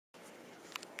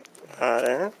hot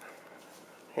air.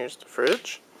 Here's the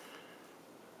fridge.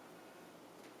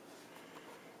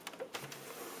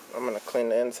 I'm going to clean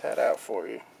the inside out for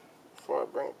you before I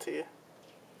bring it to you.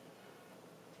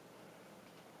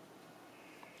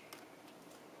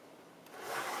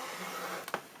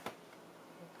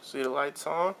 See the lights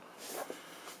on?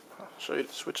 I'll show you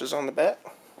the switches on the back.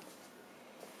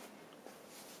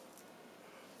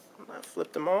 I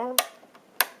flip them on.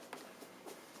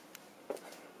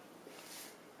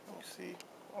 You see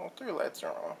all three lights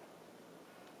are on.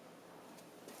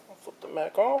 I'll flip them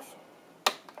back off.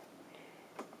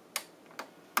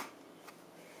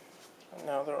 And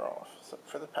now they're off, except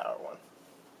for the power one.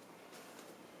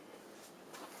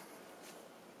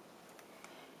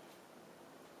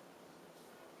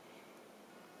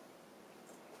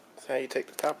 That's how you take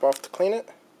the top off to clean it.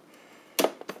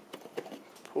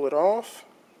 Pull it off.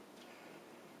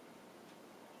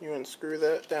 You unscrew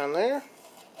that down there.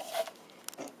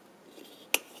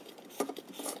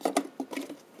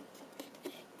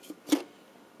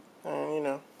 And you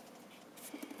know,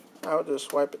 I'll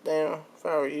just wipe it down. If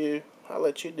I were you, I'll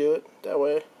let you do it. That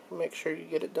way, make sure you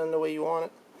get it done the way you want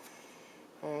it.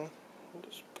 And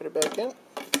just put it back in.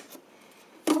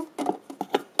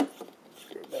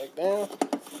 Screw it back down.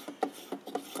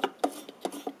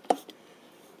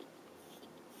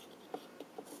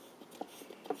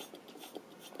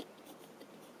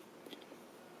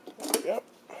 Yep.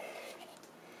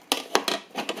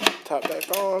 Top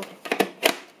back on.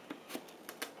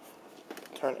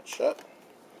 Turn it shut.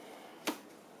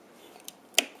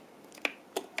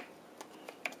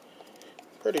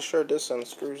 Pretty sure this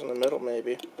unscrews in the middle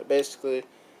maybe, but basically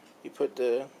you put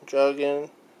the jug in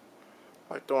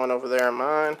like the one over there in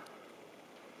mine.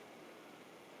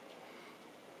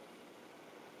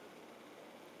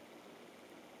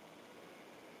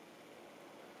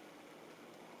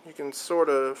 You can sort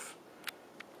of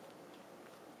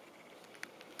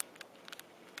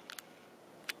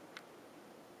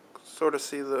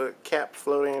see the cap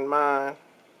floating in mine.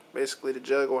 Basically the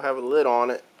jug will have a lid on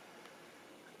it,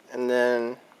 and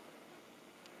then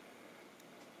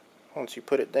once you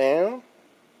put it down,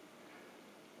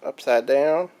 upside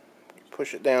down, you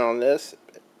push it down on this,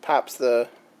 it pops the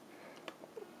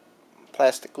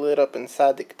plastic lid up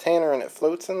inside the container and it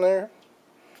floats in there,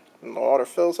 and the water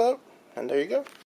fills up, and there you go.